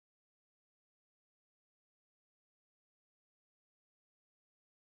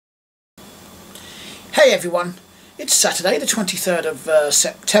Hey everyone, it's Saturday the 23rd of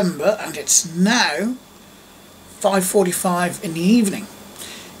September and it's now 5:45 in the evening.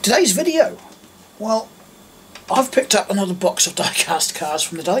 Today's video, well, I've picked up another box of diecast cars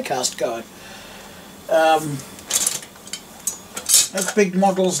from the Diecast guy. There's big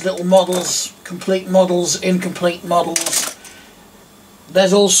models, little models, complete models, incomplete models.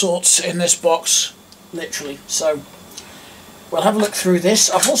 There's all sorts in this box, literally, so we'll have a look through this.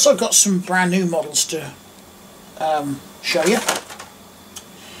 I've also got some brand new models to show you.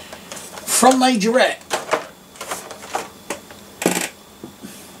 From Majorette.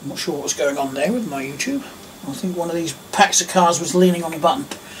 I'm not sure what was going on there with my YouTube. I think one of these packs of cars was leaning on the button.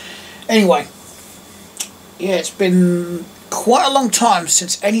 Anyway, yeah, it's been quite a long time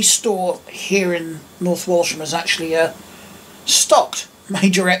since any store here in North Walsham has actually stocked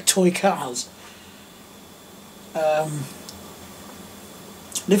Majorette toy cars.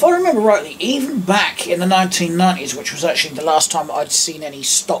 And if I remember rightly, even back in the 1990s, which was actually the last time I'd seen any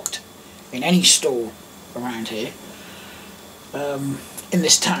stocked in any store around here, in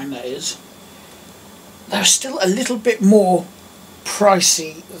this town that is, they're still a little bit more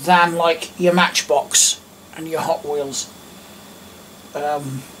pricey than like your Matchbox and your Hot Wheels. I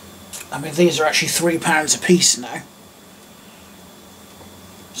mean, these are actually £3 a piece now.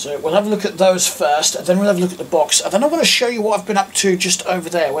 So we'll have a look at those first, and then we'll have a look at the box, and then I'm going to show you what I've been up to just over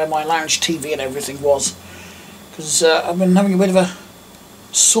there, where my lounge TV and everything was. Because I've been having a bit of a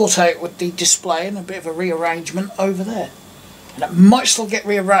sort out with the display and a bit of a rearrangement over there. And it might still get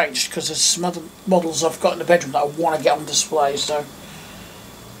rearranged, because there's some other models I've got in the bedroom that I want to get on display, so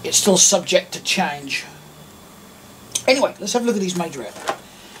it's still subject to change. Anyway, let's have a look at these Majorette.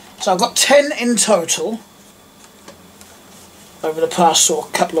 So I've got 10 in total over the past sort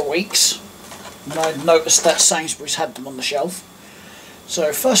of couple of weeks, and I noticed that Sainsbury's had them on the shelf.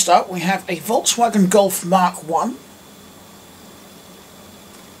 So first up we have a Volkswagen Golf Mark 1.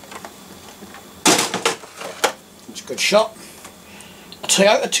 It's a good shot. A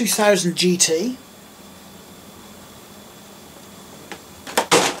Toyota 2000 GT.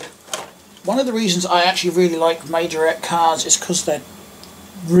 One of the reasons I actually really like Majorette cars is because they're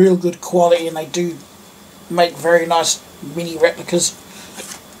real good quality and they do make very nice mini replicas.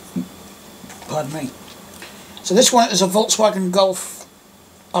 Pardon me. So this one is a Volkswagen Golf.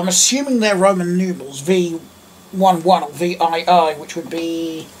 I'm assuming they're Roman numerals, V11 or VII, which would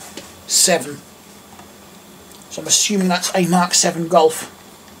be 7. So I'm assuming that's a Mark 7 Golf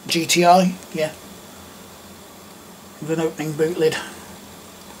GTI, yeah, with an opening boot lid.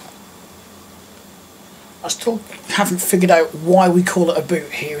 I still haven't figured out why we call it a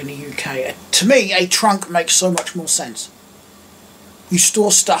boot here in the UK. To me, a trunk makes so much more sense. You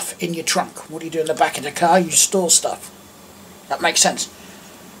store stuff in your trunk. What do you do in the back of the car? You store stuff. That makes sense.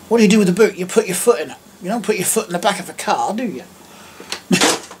 What do you do with a boot? You put your foot in it. You don't put your foot in the back of a car, do you?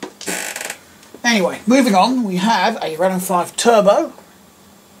 Anyway, moving on, we have a Renault 5 Turbo.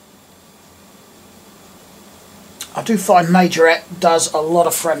 I do find Majorette does a lot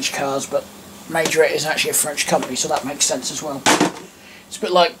of French cars, but Majorette is actually a French company, so that makes sense as well. It's a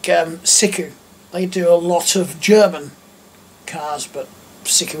bit like Siku. They do a lot of German cars, but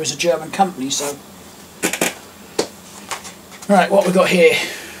Siku is a German company, so... Right, what we got here?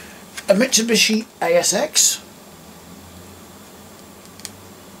 A Mitsubishi ASX.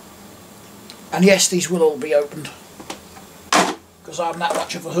 And yes, these will all be opened, because I'm that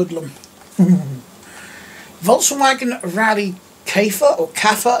much of a hoodlum. Volkswagen Rally Käfer, or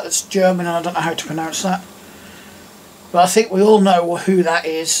Käfer, it's German and I don't know how to pronounce that. But I think we all know who that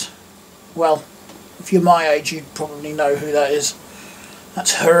is. Well, if you're my age, you'd probably know who that is.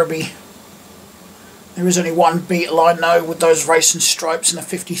 That's Herbie. There is only one Beetle I know with those racing stripes and a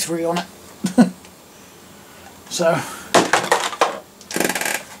 53 on it. So,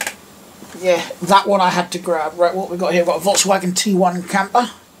 yeah, that one I had to grab. Right, what we got here? We've got a Volkswagen T1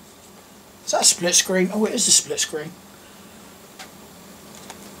 camper. Is that a split screen? Oh, it is a split screen.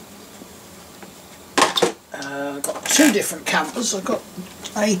 I've got two different campers. I've got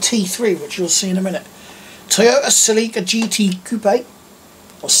a T3, which you'll see in a minute. Toyota Celica GT Coupe,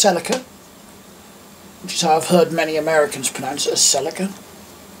 or Celica, which is how I've heard many Americans pronounce it, as Celica.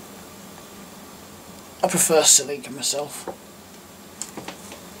 I prefer Celica myself.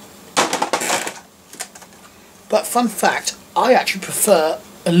 But fun fact, I actually prefer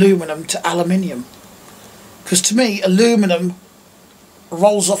aluminum to aluminium, because to me aluminum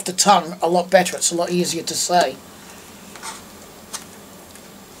rolls off the tongue a lot better. It's a lot easier to say.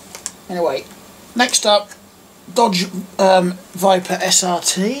 Anyway, next up, Dodge Viper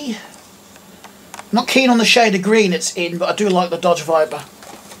SRT. Not keen on the shade of green it's in, but I do like the Dodge Viper.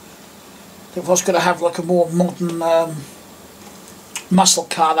 If I was going to have like a more modern muscle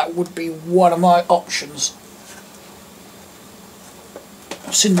car, that would be one of my options.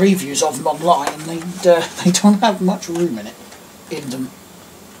 I've seen reviews of them online, and they don't have much room in them.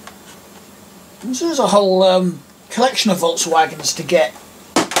 So there's a whole collection of Volkswagens to get.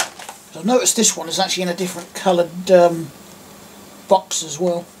 I've noticed this one is actually in a different coloured box as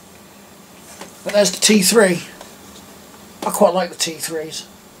well. But there's the T3. I quite like the T3s.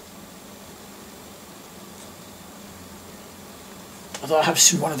 Although I have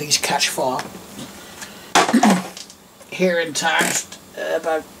seen one of these catch fire here in town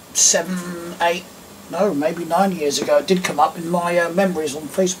about 7, 8, no, maybe 9 years ago. It did come up in my memories on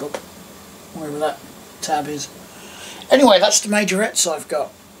Facebook, wherever that tab is. Anyway, that's the majorettes I've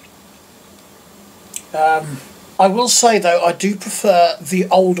got. I will say though, I do prefer the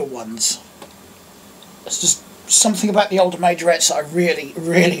older ones. It's just something about the older majorettes that I really,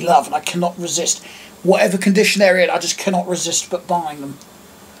 really love, and I cannot resist. Whatever condition they're in, I just cannot resist but buying them.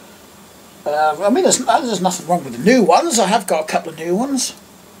 I mean, there's nothing wrong with the new ones. I have got a couple of new ones.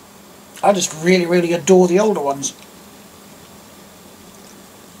 I just really, really adore the older ones.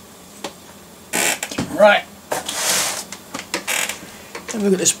 Right. Have a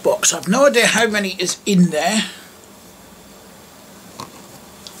look at this box. I've no idea how many is in there.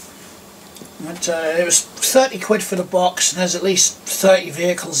 But it was 30 quid for the box, and there's at least 30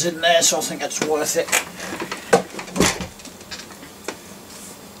 vehicles in there, so I think that's worth it.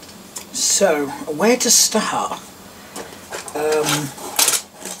 So, where to start?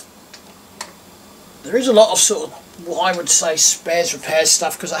 There is a lot of sort of, what I would say, spares, repair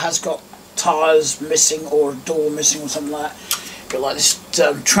stuff, because it has got tyres missing or a door missing or something like that. But like this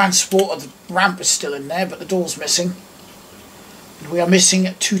transport of the ramp is still in there, but the door's missing. We are missing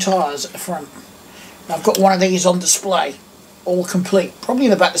 2 tyres at the front. Now I've got one of these on display, all complete, probably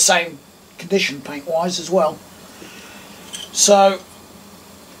in about the same condition paint wise as well. So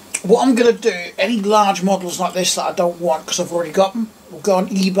what I'm going to do, any large models like this that I don't want because I've already got them, will go on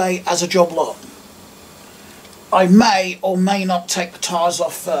eBay as a job lot. I may or may not take the tyres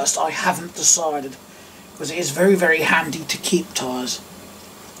off first. I haven't decided, because it is very, very handy to keep tyres.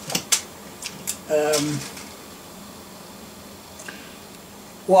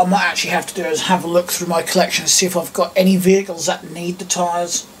 What I might actually have to do is have a look through my collection and see if I've got any vehicles that need the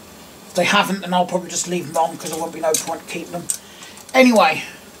tyres. If they haven't, then I'll probably just leave them on, because there won't be no point keeping them. Anyway,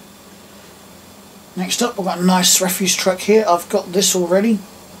 next up, we've got a nice refuse truck here. I've got this already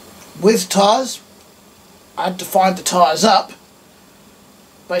with tyres. I had to find the tyres up,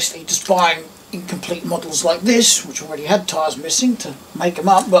 basically just buying incomplete models like this, which already had tyres missing, to make them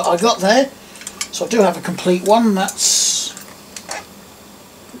up, but I got there. So I do have a complete one. That's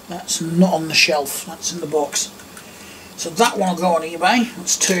not on the shelf, that's in the box. So that one will go on eBay.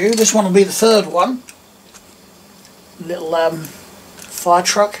 That's 2. This one will be the 3rd one. Little fire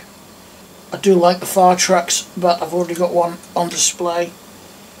truck. I do like the fire trucks, but I've already got one on display,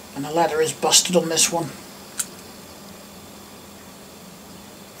 and the ladder is busted on this one.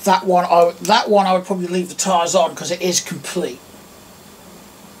 That one I would probably leave the tyres on, because it is complete.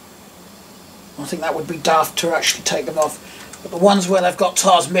 I think that would be daft to actually take them off. But the ones where they've got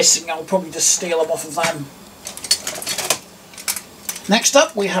tyres missing, I'll probably just steal them off of them. Next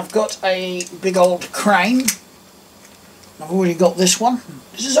up, we have got a big old crane. I've already got this one.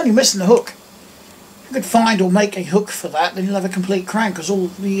 This is only missing the hook. If you could find or make a hook for that, then you'll have a complete crane, because all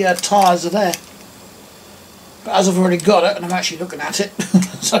the tyres are there. But as I've already got it, and I'm actually looking at it,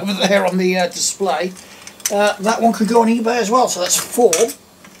 it's over there on the display, that one could go on eBay as well, so that's 4.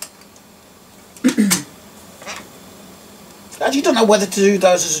 I actually don't know whether to do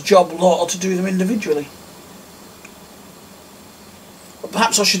those as a job lot or to do them individually. But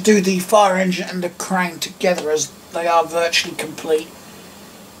perhaps I should do the fire engine and the crane together, as they are virtually complete.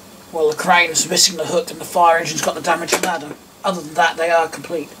 Well, the crane's missing the hook and the fire engine's got the damaged ladder. Other than that, they are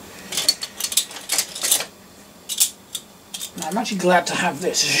complete. Now, I'm actually glad to have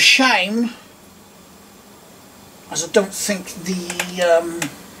this. It's a shame, as I don't think the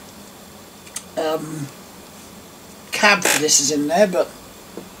cab for this is in there, but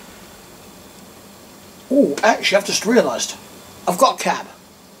oh, actually I've just realised I've got a cab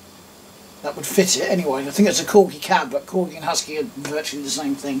that would fit it anyway. I think it's a Corgi cab, but Corgi and Husky are virtually the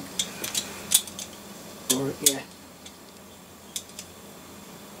same thing. Or, yeah.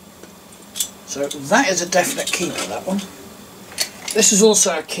 So that is a definite keeper, that one. This is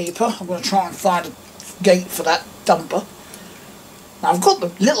also a keeper. I'm going to try and find a gate for that dumper. Now I've got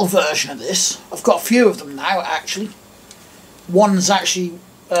the little version of this. I've got a few of them now, actually. One's actually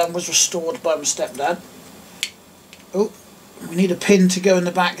was restored by my stepdad. Oh, we need a pin to go in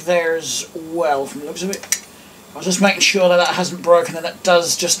the back there as well from the looks of it. I was just making sure that that hasn't broken, and it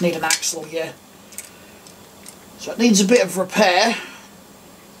does just need an axle here. So it needs a bit of repair.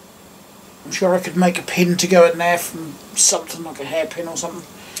 I'm sure I could make a pin to go in there from something like a hairpin or something.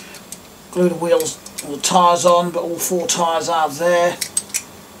 Glue the wheels or the tyres on, but all 4 tyres are there.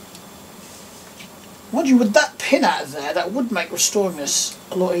 Mind you, with that pin out of there, that would make restoring this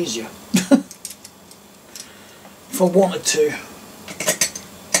a lot easier. If I wanted to.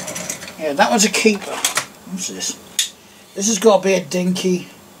 Yeah, that one's a keeper. What's this? This has got to be a dinky.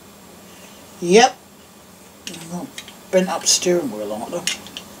 Yep. Bent up steering wheel on it though.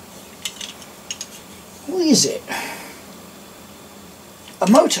 What is it? A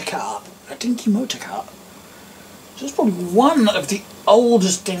motor car. A dinky motor car. So it's probably one of the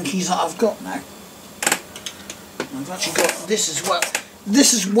oldest dinkies that I've got now. I've actually got this as well.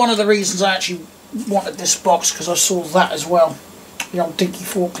 This is one of the reasons I actually wanted this box, because I saw that as well. The old dinky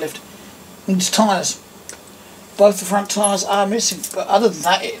forklift. Needs tyres. Both the front tyres are missing, but other than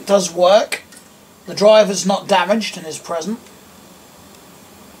that it does work. The driver's not damaged and is present.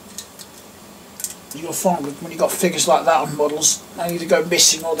 You'll find when you've got figures like that on models, they either go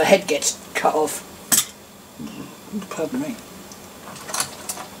missing or the head gets cut off. Pardon me.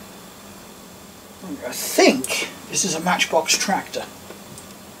 I think this is a Matchbox tractor.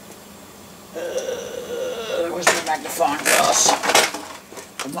 Where's my magnifying glass?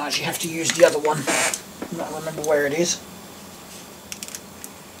 I might actually have to use the other one. I don't remember where it is.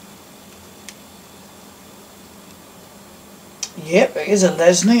 Yep, it is a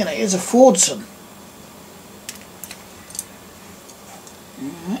Lesney and it is a Fordson.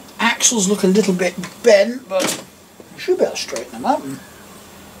 Axles look a little bit bent, but I should be able to straighten them up.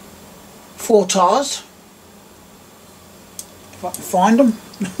 4 tyres, if I can find them.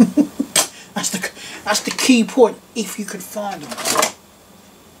 that's the key point, if you could find them.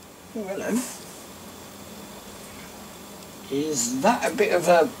 Oh, hello. Is that a bit of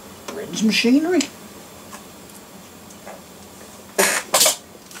a Britain's machinery?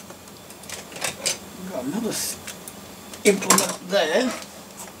 Got another implement there.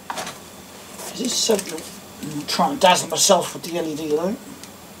 Is this something? I'm trying to dazzle myself with the LED light.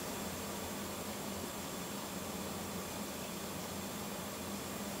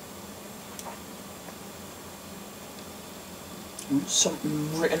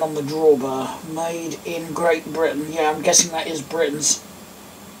 Something written on the drawbar. Made in Great Britain. Yeah, I'm guessing that is Britain's.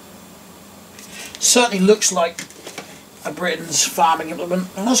 Certainly looks like a Britain's farming implement.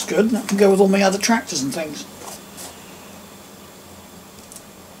 And that's good. That can go with all my other tractors and things.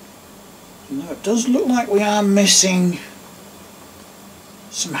 No, it does look like we are missing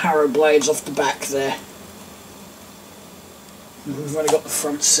some harrow blades off the back there. We've only got the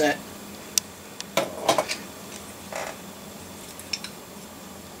front set.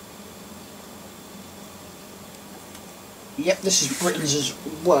 Yep, this is Britain's as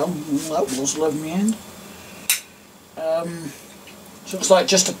well. That was love in the end. So it's like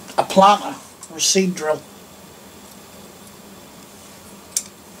just a planter or a seed drill.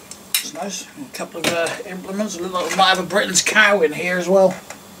 It's nice. A couple of implements. It looks like we might have a Britain's cow in here as well.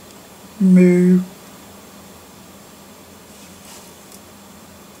 Moo.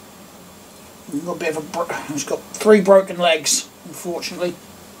 We've got a bit of a. It's got 3 broken legs, unfortunately.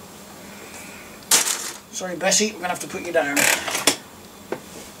 Sorry, Bessie, we're going to have to put you down.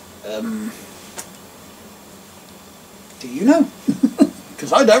 Do you know?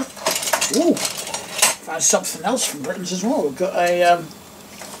 Because I don't. Ooh, found something else from Britain's as well. We've got a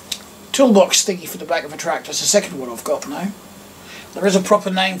toolbox thingy for the back of a tractor. It's the second one I've got now. There is a proper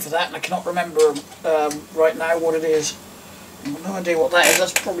name for that, and I cannot remember right now what it is. I've got no idea what that is.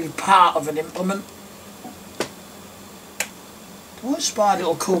 That's probably part of an implement. Do I spy a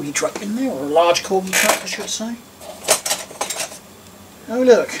little corgi truck in there, or a large corgi truck I should say? Oh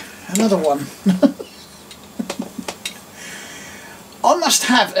look, another one. I must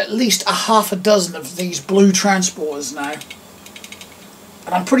have at least a half a dozen of these blue transporters now.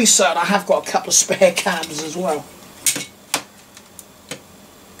 And I'm pretty certain I have got a couple of spare cabs as well.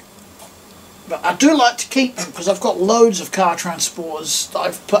 But I do like to keep them because I've got loads of car transporters that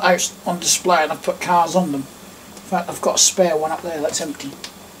I've put out on display and I've put cars on them. In fact, I've got a spare one up there that's empty.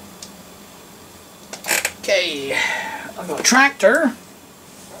 Okay, I've got a tractor.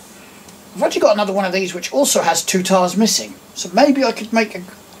 I've actually got another one of these which also has 2 tyres missing. So maybe I could make a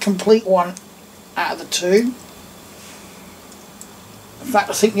complete one out of the 2. In fact,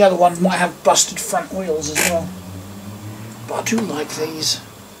 I think the other one might have busted front wheels as well. But I do like these.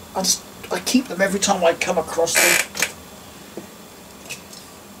 I keep them every time I come across them.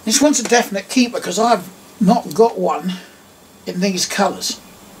 This one's a definite keeper because I've not got one in these colours.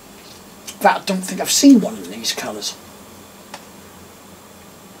 In fact, I don't think I've seen one in these colours.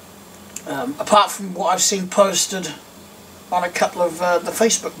 Apart from what I've seen posted on a couple of the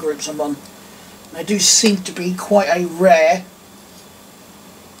Facebook groups I'm on. They do seem to be quite a rare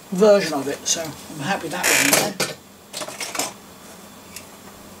version of it, so I'm happy that was in there.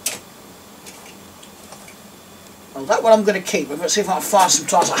 Well, that one I'm going to keep. I'm going to see if I can find some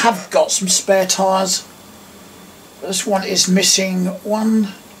tyres. I have got some spare tyres. This one is missing 1,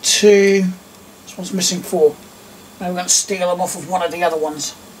 2, this one's missing 4. Maybe we're going to steal them off of one of the other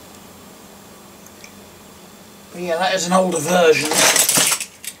ones. But yeah, that is an older version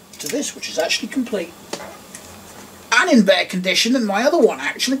to this, which is actually complete. And in better condition than my other one,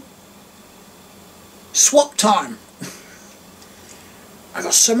 actually. Swap time. I've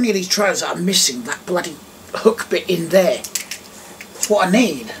got so many of these trailers that are missing that bloody hook bit in there. That's what I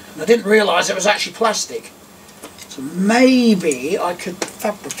need. And I didn't realise it was actually plastic. So maybe I could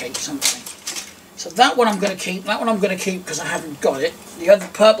fabricate something. So that one I'm going to keep. That one I'm going to keep because I haven't got it. The other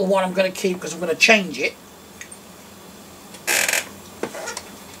purple one I'm going to keep because I'm going to change it.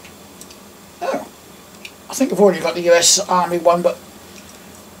 Oh. I think I've already got the US Army one, but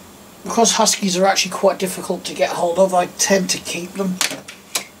because Huskies are actually quite difficult to get hold of, I tend to keep them.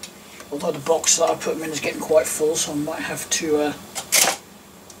 Although the box that I put them in is getting quite full, so I might have to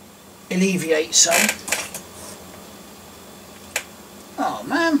alleviate some. Oh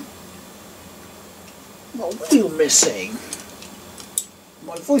man, got a wheel missing.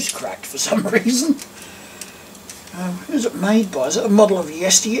 My voice cracked for some reason. Who's it made by? Is it a model of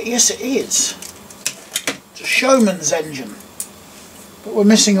yesteryear? Yes it is. It's a Showman's engine. But we're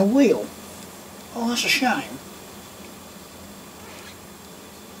missing a wheel. Oh, that's a shame.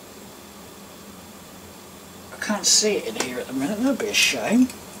 I can't see it in here at the minute. That'd be a shame.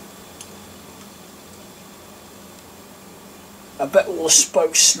 I bet all the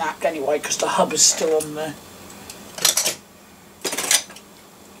spokes snapped anyway because the hub is still on there.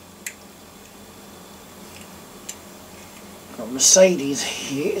 Got Mercedes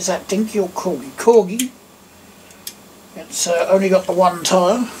here. Is that Dinky or Corgi? Corgi. It's only got the one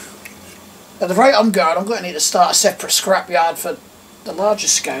tyre. At the rate I'm going to need to start a separate scrapyard for the larger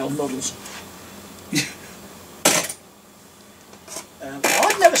scale models.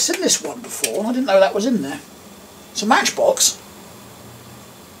 I've never seen this one before. I didn't know that was in there. It's a Matchbox.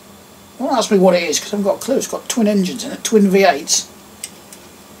 Don't ask me what it is because I haven't got a clue. It's got twin engines in it, twin V8s.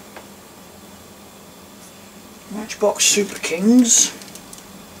 Matchbox Super Kings.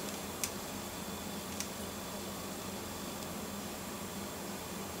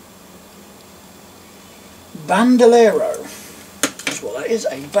 Bandolero. That's what that is,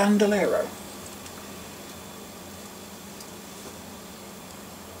 a Bandolero.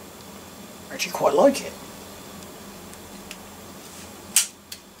 I actually quite like it.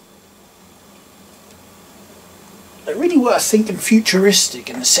 They really were thinking futuristic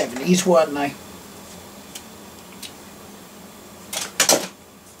in the 70s, weren't they?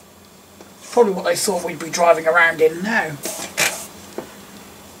 Probably what they thought we'd be driving around in now.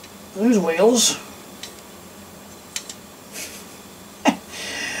 Those wheels.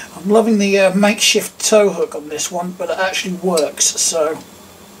 I'm loving the makeshift tow hook on this one, but it actually works, so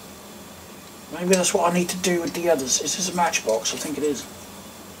maybe that's what I need to do with the others. Is this a Matchbox? I think it is.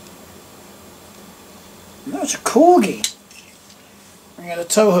 No, it's a Corgi. Yeah, the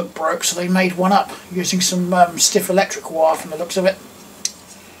tow hook broke, so they made one up using some stiff electric wire from the looks of it.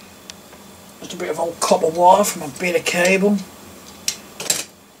 Just a bit of old copper wire from a bit of cable.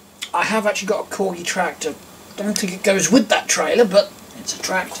 I have actually got a Corgi tractor. Don't think it goes with that trailer, but it's a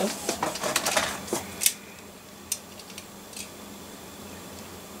tractor.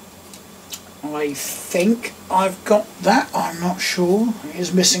 I think I've got that. I'm not sure. It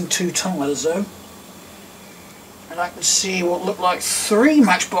is missing 2 tyres though. And I can see what look like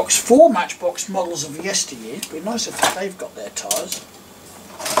 4 Matchbox models of yesteryear. It'd be nice if they've got their tyres.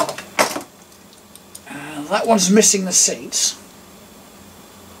 That one's missing the seats.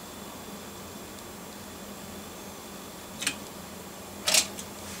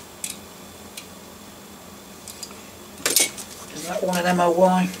 Is that one an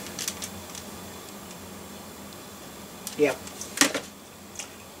MOY? Yep.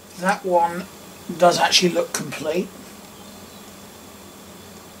 That one does actually look complete.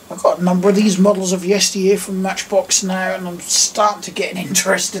 I've got a number of these models of yesteryear from Matchbox now, and I'm starting to get an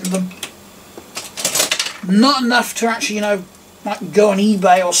interest in them. Not enough to actually, you know, like go on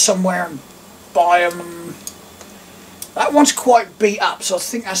eBay or somewhere and buy them. That one's quite beat up, so I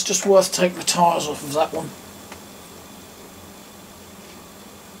think that's just worth taking the tyres off of that one.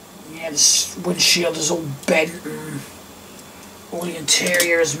 Yeah, this windshield is all bent and All the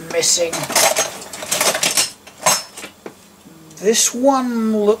interior is missing. This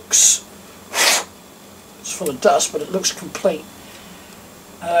one looks, it's full of dust, but it looks complete.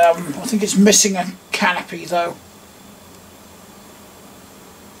 I think it's missing a canopy though,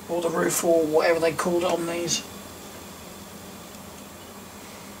 or the roof, or whatever they called it on these.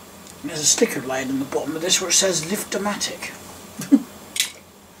 There's a sticker laid on the bottom of this where it says Lift-O-Matic.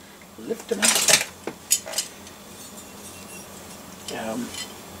 Lift-O-Matic.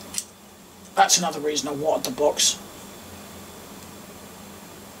 That's another reason I wanted the box.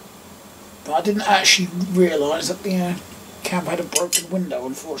 But I didn't actually realise that the cab had a broken window,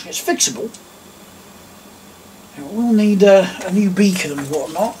 unfortunately. It's fixable. It will need a new beacon and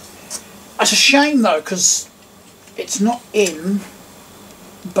whatnot. That's a shame though, because it's not in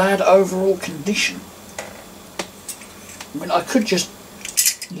bad overall condition. I mean, I could just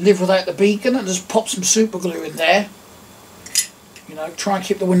live without the beacon and just pop some super glue in there. You know, try and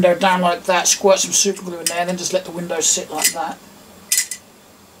keep the window down like that, squirt some super glue in there, and then just let the window sit like that.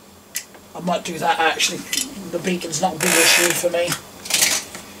 I might do that actually. The beacon's not a big issue for me.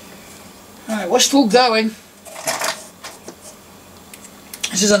 Alright, we're still going.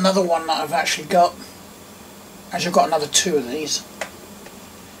 This is another one that I've actually got. Actually, I've got another 2 of these.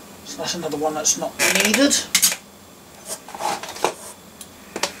 So that's another one that's not needed.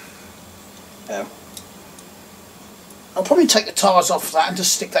 I'll probably take the tyres off of that and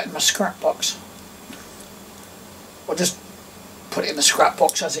just stick that in my scrap box. Or just put it in the scrap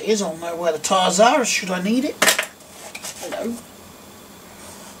box as it is. I'll know where the tyres are should I need it. Hello.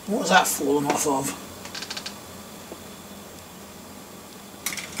 What was that falling off of?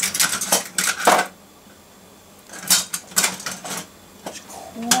 It's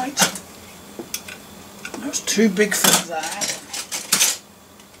quite... That's too big for that.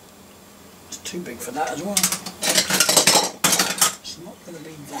 It's too big for that as well. It's not going to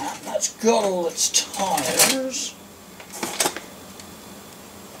be that. That's got all its tyres.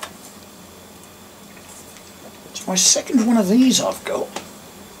 It's my second one of these I've got.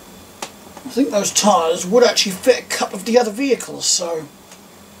 I think those tyres would actually fit a couple of the other vehicles, so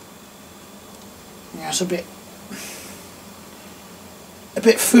yeah, it's a bit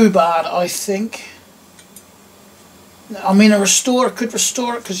foo-bad, I think. I mean, a restorer could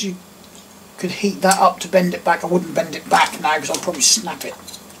restore it because you could heat that up to bend it back. I wouldn't bend it back now because I'll probably snap it,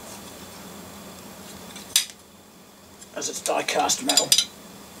 as it's die-cast metal.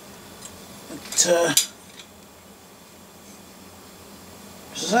 But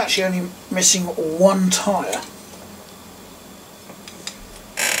this is actually only missing one tyre.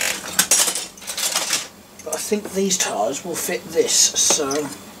 But I think these tyres will fit this, so...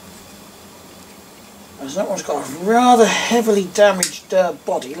 As that one's got a rather heavily damaged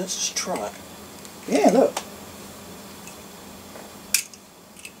body, let's just try it. Yeah, look.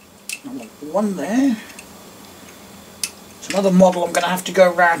 I want one there. It's another model I'm going to have to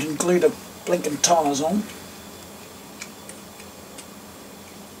go around and glue the blinking tyres on.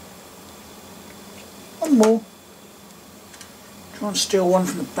 One more. Try and steal one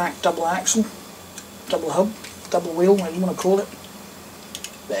from the back double axle, double hub, double wheel, whatever you want to call it.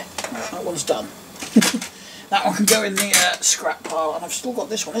 There, that one's done. That one can go in the scrap pile, and I've still got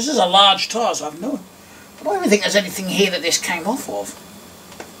this one. This is a large tyre, so I don't even think there's anything here that this came off of.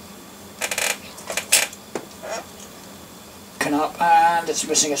 Come up, and it's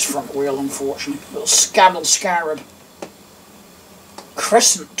missing its front wheel, unfortunately. Little scabble scarab.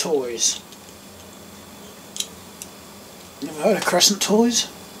 Crescent Toys. Never heard of Crescent Toys?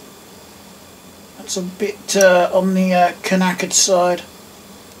 That's a bit on the knackered side.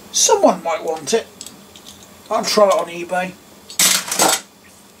 Someone might want it. I'll try it on eBay.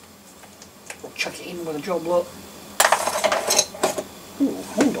 Or chuck it in with a job lot. Ooh,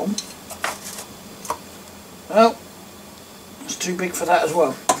 hold on. Oh, it's too big for that as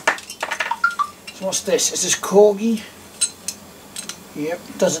well. So what's this? Is this Corgi? Yep.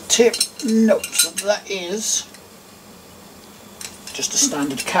 Does it tip? Nope. So that is just a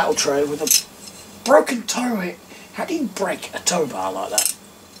standard cattle trailer with a broken tow hit. How do you break a tow bar like that?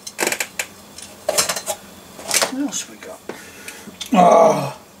 What else have we got?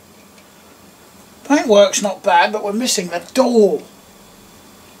 Oh, paintwork's not bad, but we're missing the door.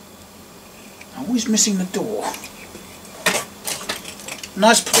 Always missing the door.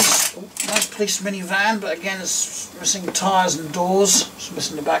 Nice police minivan, but again it's missing tyres and doors. It's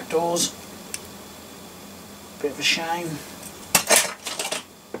missing the back doors. Bit of a shame.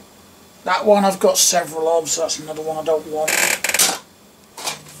 That one I've got several of, so that's another one I don't want.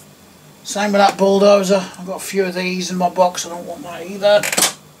 Same with that bulldozer. I've got a few of these in my box. I don't want that either.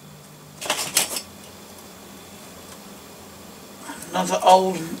 Another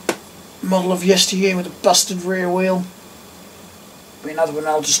old model of yesteryear with a busted rear wheel. Be another one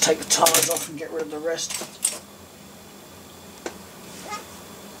I'll just take the tyres off and get rid of the rest.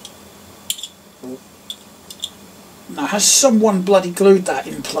 Now, has someone bloody glued that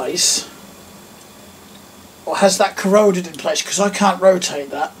in place? Or has that corroded in place? Because I can't rotate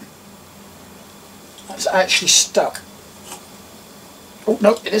that. That's actually stuck. Oh,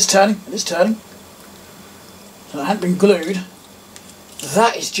 no, it is turning. It is turning. So it hadn't been glued.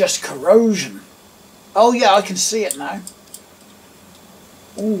 That is just corrosion. Oh yeah, I can see it now.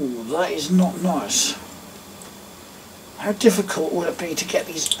 Oh, that is not nice. How difficult would it be to get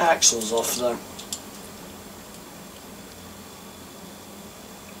these axles off though?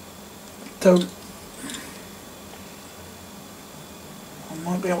 Don't. I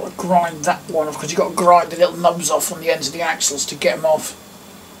might be able to grind that one off, because you've got to grind the little nubs off on the ends of the axles to get them off.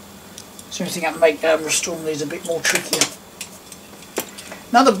 It's the only thing that make restoring these a bit more trickier.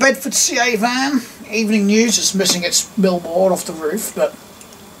 Another Bedford CA van. Evening News is missing its billboard off the roof, but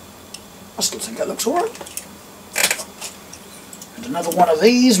I still think it looks alright. And another one of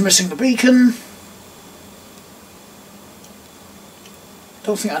these missing the beacon.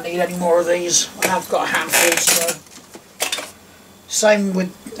 Don't think I need any more of these. I have got a handful, so. Same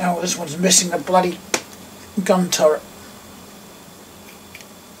with, oh, this one's missing the bloody gun turret.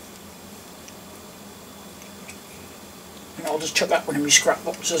 And I'll just chuck that one in my scrap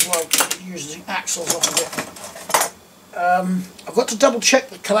box as well, using axles off of it. I've got to double check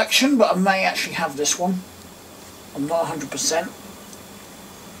the collection, but I may actually have this one. I'm not 100%.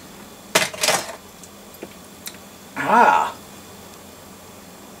 Ah!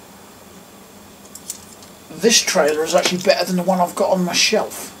 This trailer is actually better than the one I've got on my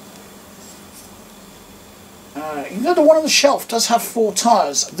shelf. You know, the one on the shelf does have 4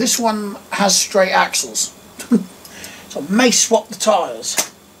 tyres. This one has straight axles. So I may swap the tyres.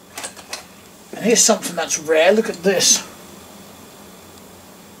 And here's something that's rare. Look at this.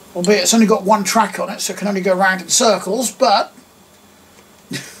 Albeit it's only got 1 track on it, so it can only go round in circles, but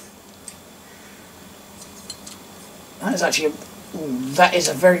that is actually ooh, that is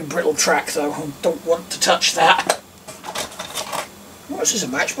a very brittle track though. I don't want to touch that. What is this, a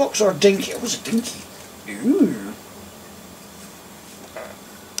matchbox or a dinky? It was a dinky. Ooh.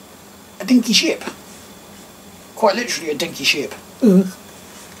 A dinky ship. Quite literally a dinky ship. Look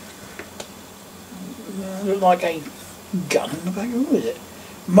like a gun in the back. Who is it?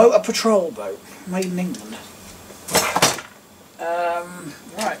 Motor patrol boat. Made in England.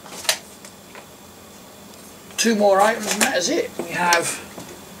 Right. 2 more items and that is it. We have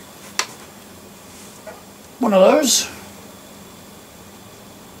one of those.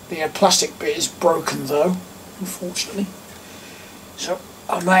 The plastic bit is broken though, unfortunately. So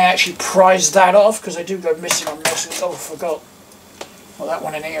I may actually prize that off, because I do go missing on this. Oh, I forgot. Well, that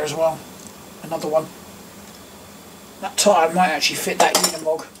one in here as well. Another one. That tyre might actually fit that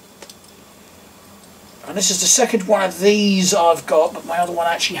Unimog. And this is the second one of these I've got, but my other one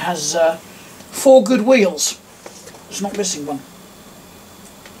actually has 4 good wheels. It's not missing one.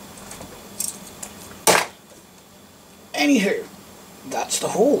 Anywho, that's the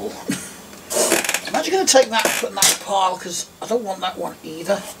haul. I'm actually going to take that and put in that pile, because I don't want that one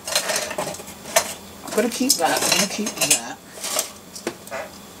either. I'm going to keep that, I'm going to keep that.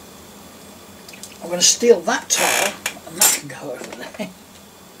 I'm going to steal that tyre, and that can go over there.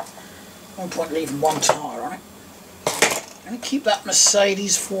 No point leaving 1 tyre on it. I'm going to keep that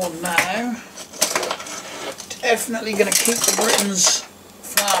Mercedes for now. Definitely going to keep the Britain's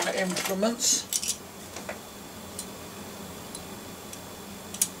farm implements.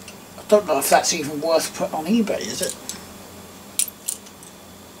 I don't know if that's even worth putting on eBay, is it?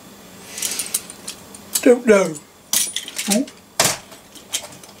 Don't know. Oh.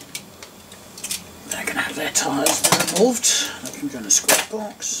 They're going to have their tyres removed. They can go in a scrap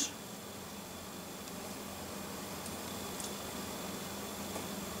box.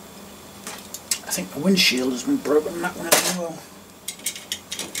 I think the windshield has been broken on that one as well.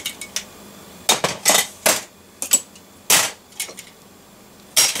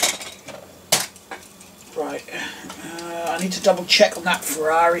 Right, I need to double check on that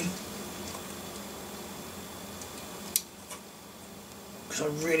Ferrari, because I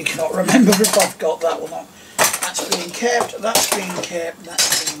really cannot remember if I've got that or not. That's being kept, that's being kept,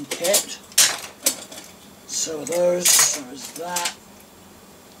 that's being kept. So are those, so is that.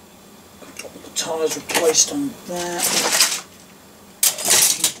 The tyres replaced on that.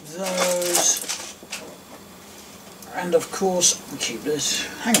 Keep those. And of course, we keep this.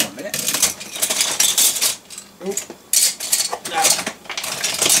 Hang on a minute. Oop. No.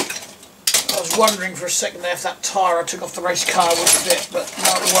 was wondering for a second there if that tyre I took off the race car would fit, but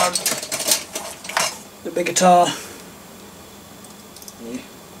no, it won't. The bigger tyre. Yeah.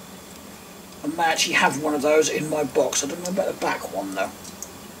 I may actually have one of those in my box. I don't know about the back one though.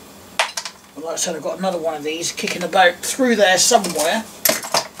 But like I said, I've got another one of these kicking about through there somewhere.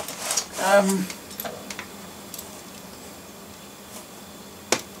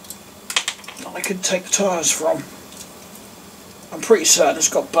 I could take the tyres from. I'm pretty certain it's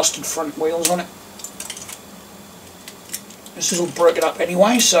got busted front wheels on it. This is all broken up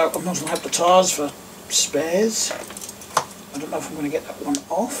anyway, so I'm not going to have the tyres for spares. I don't know if I'm going to get that one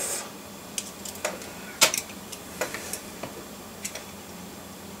off.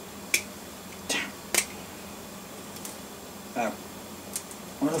 No.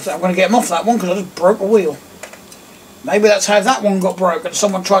 I'm going to get them off that one because I just broke a wheel. Maybe that's how that one got broken.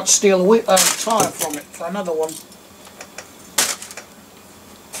 Someone tried to steal a tyre from it for another one.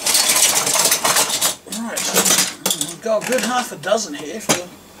 Right, so we've got a good half a dozen here for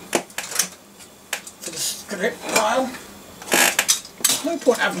the strip pile. There's no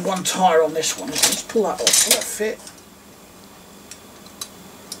point having one tyre on this one. Let's pull that off. Will that fit?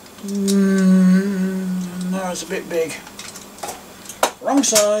 No, it's a bit big. Wrong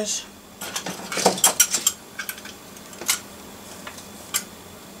size.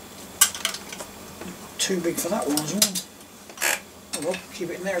 Too big for that one as well. Oh well, keep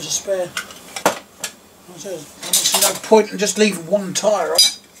it in there as a spare. There's no point in just leaving one tyre on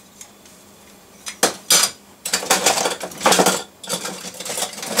it.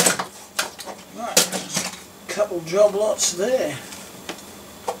 Right, there's a couple job lots there.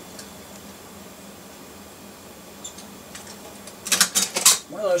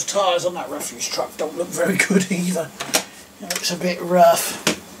 One of those tyres on that refuse truck don't look very good either. It looks a bit rough.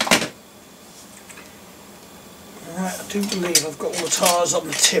 Right, I do believe I've got all the tyres on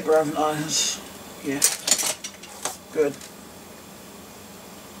the tipper, haven't I? Yeah, good.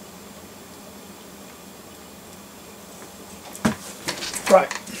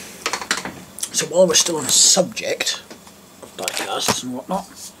 Right, so while we're still on the subject of diecasts and whatnot,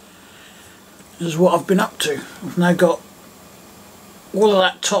 this is what I've been up to. I've now got all of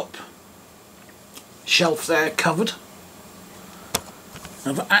that top shelf there covered.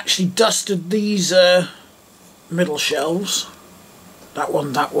 I've actually dusted these middle shelves. That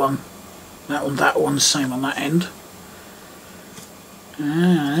one, that one, that one, that one, same on that end.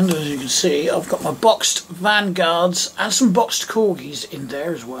 And as you can see, I've got my boxed Vanguards and some boxed Corgis in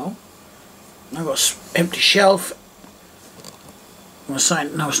there as well. I've got an empty shelf. I was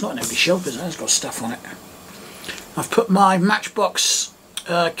saying, no, it's not an empty shelf, is it? It's got stuff on it. I've put my Matchbox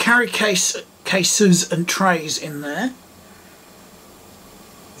carry cases and trays in there.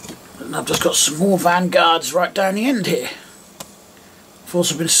 And I've just got some more Vanguards right down the end here. I've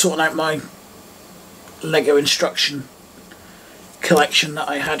also been sorting out my Lego instruction collection that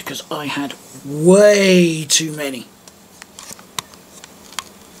I had, because I had way too many.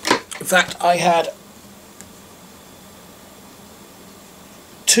 In fact, I had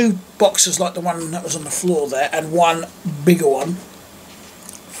 2 boxes like the one that was on the floor there, and one bigger one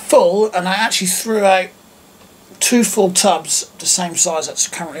full, and I actually threw out 2 full tubs the same size that's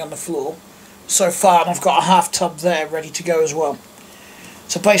currently on the floor so far, and I've got a half tub there ready to go as well.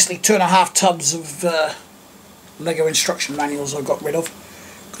 So basically 2.5 tubs of Lego instruction manuals I got rid of.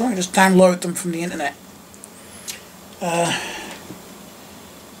 I can just download them from the internet.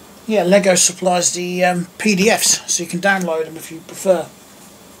 Yeah, Lego supplies the PDFs, so you can download them if you prefer.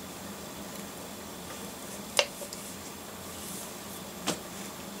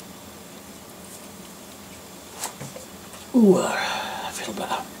 Ooh, I feel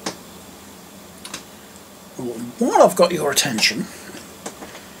better. While I've got your attention,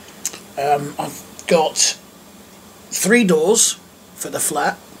 I've got 3 doors for the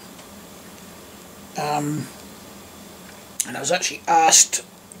flat, and I was actually asked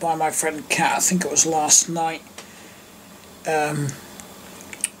by my friend Kat, I think it was last night,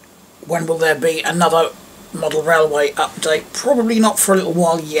 when will there be another model railway update? Probably not for a little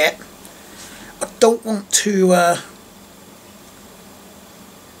while yet. I don't want to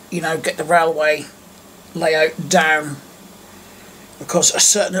you know, get the railway layout down, because a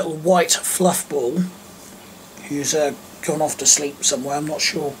certain little white fluff ball who's gone off to sleep somewhere, I'm not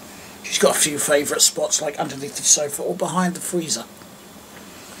sure, she's got a few favourite spots like underneath the sofa or behind the freezer.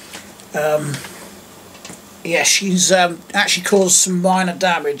 Yeah, she's actually caused some minor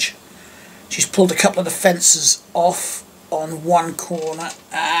damage. She's pulled a couple of the fences off on one corner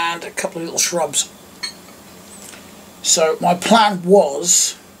and a couple of little shrubs. So my plan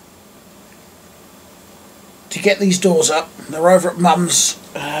was to get these doors up. They're over at Mum's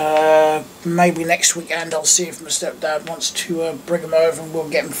maybe next weekend I'll see if my stepdad wants to bring them over and we'll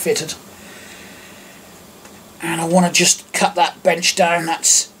get them fitted. And I want to just cut that bench down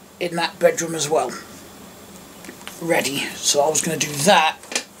that's in that bedroom as well, ready. So I was going to do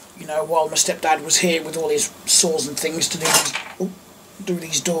that, you know, while my stepdad was here with all his saws and things to do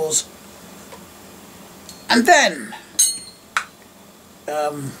these doors. And then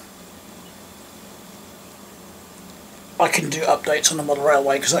I can do updates on the model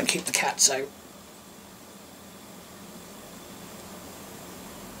railway because I can keep the cats out.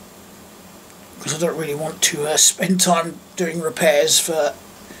 Because I don't really want to spend time doing repairs for,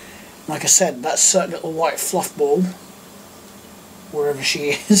 like I said, that certain little white fluff ball, wherever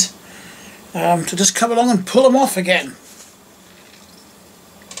she is, to just come along and pull them off again.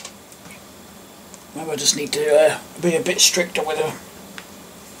 Maybe I just need to be a bit stricter with her.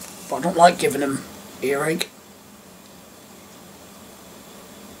 But I don't like giving them earache.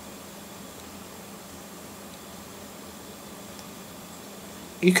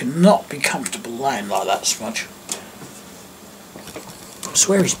 You cannot be comfortable lying like that, Smudge. I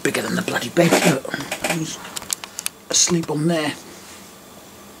swear he's bigger than the bloody bed. Look, he's asleep on there.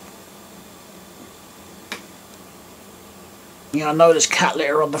 Yeah, I know there's cat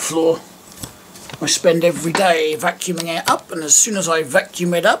litter on the floor. I spend every day vacuuming it up, and as soon as I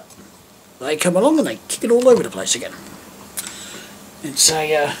vacuum it up, they come along and they kick it all over the place again. It's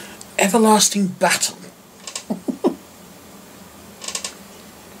a everlasting battle.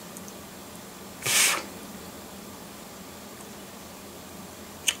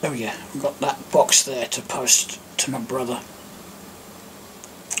 Oh yeah, I've got that box there to post to my brother.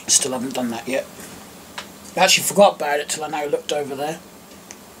 Still haven't done that yet. I actually forgot about it till I now looked over there.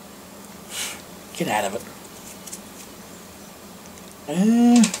 Get out of it.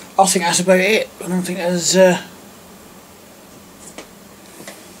 I think that's about it. I don't think there's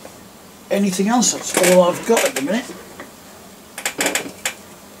anything else. That's all I've got at the minute.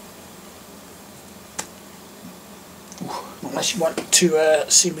 Unless you want to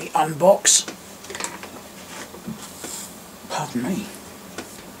see me unbox. Pardon me.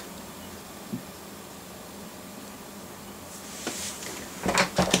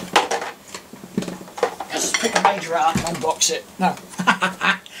 Let's pick a major out and unbox it. No.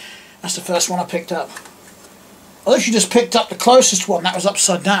 That's the first one I picked up. I literally just picked up the closest one. That was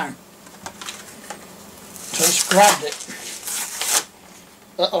upside down. So I just grabbed it.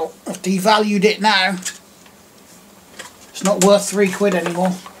 Uh-oh. I've devalued it now. It's not worth £3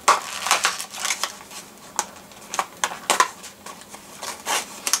 anymore.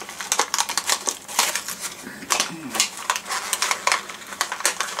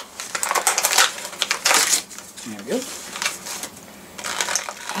 There we go.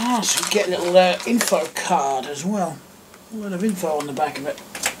 Ah, so you get a little info card as well. A lot of info on the back of it.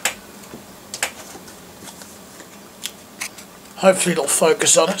 Hopefully it'll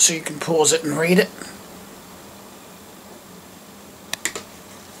focus on it so you can pause it and read it.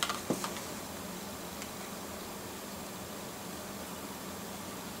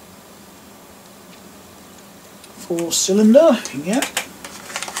 Four-cylinder, yeah,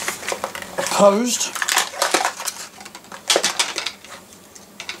 opposed.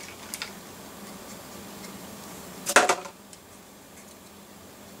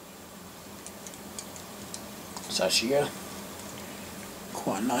 It's actually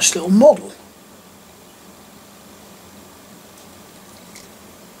quite a nice little model.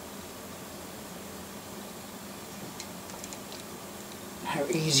 How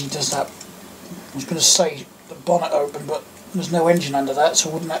easy does that? I was going to say the bonnet open, but there's no engine under that, so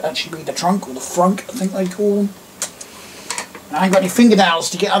wouldn't that actually be the trunk or the frunk, I think they call them. And I ain't got any fingernails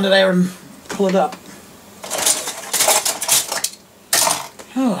to get under there and pull it up.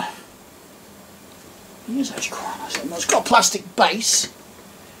 Oh. It is actually quite nice. It's got a plastic base.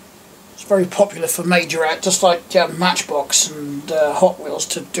 It's very popular for major out, just like Matchbox and Hot Wheels,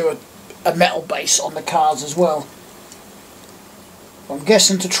 to do a metal base on the cars as well. I'm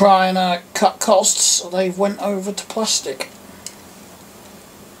guessing to try and cut costs, they've went over to plastic.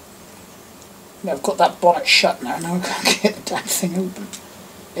 Now I've got that bonnet shut now, I can't get the damn thing open.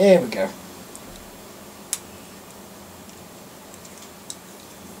 There we go.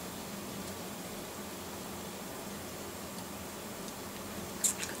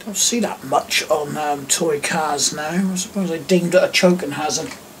 Don't see that much on toy cars now. I suppose they deemed it a choking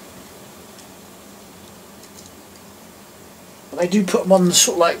hazard. But they do put them on the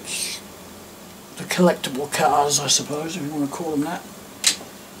sort of like the collectible cars, I suppose, if you want to call them that.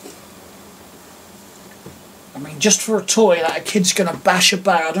 I mean, just for a toy that a kid's going to bash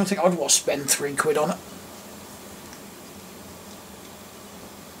about, I don't think I'd want to spend £3 on it.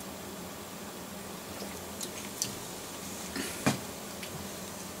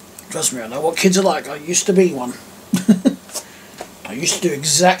 Trust me, I know what kids are like. I used to be one. I used to do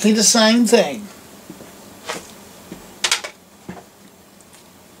exactly the same thing.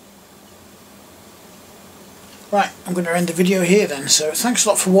 Right, I'm going to end the video here then. So thanks a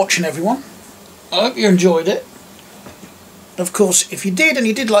lot for watching, everyone. I hope you enjoyed it. Of course, if you did and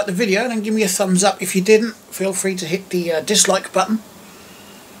you did like the video, then give me a thumbs up. If you didn't, feel free to hit the dislike button.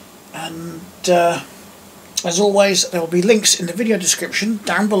 And as always, there will be links in the video description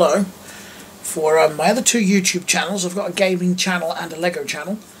down below for my other 2 YouTube channels. I've got a gaming channel and a Lego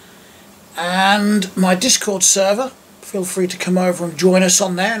channel. And my Discord server. Feel free to come over and join us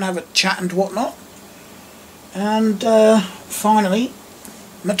on there and have a chat and whatnot. And finally,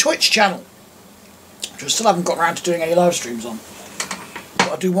 my Twitch channel, which I still haven't got around to doing any live streams on,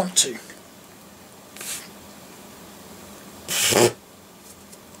 but I do want to.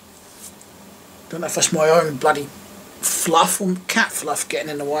 Don't know if that's my own bloody fluff or cat fluff getting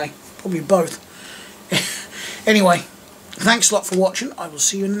in the way. Probably both. Anyway, thanks a lot for watching. I will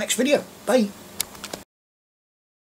see you in the next video. Bye.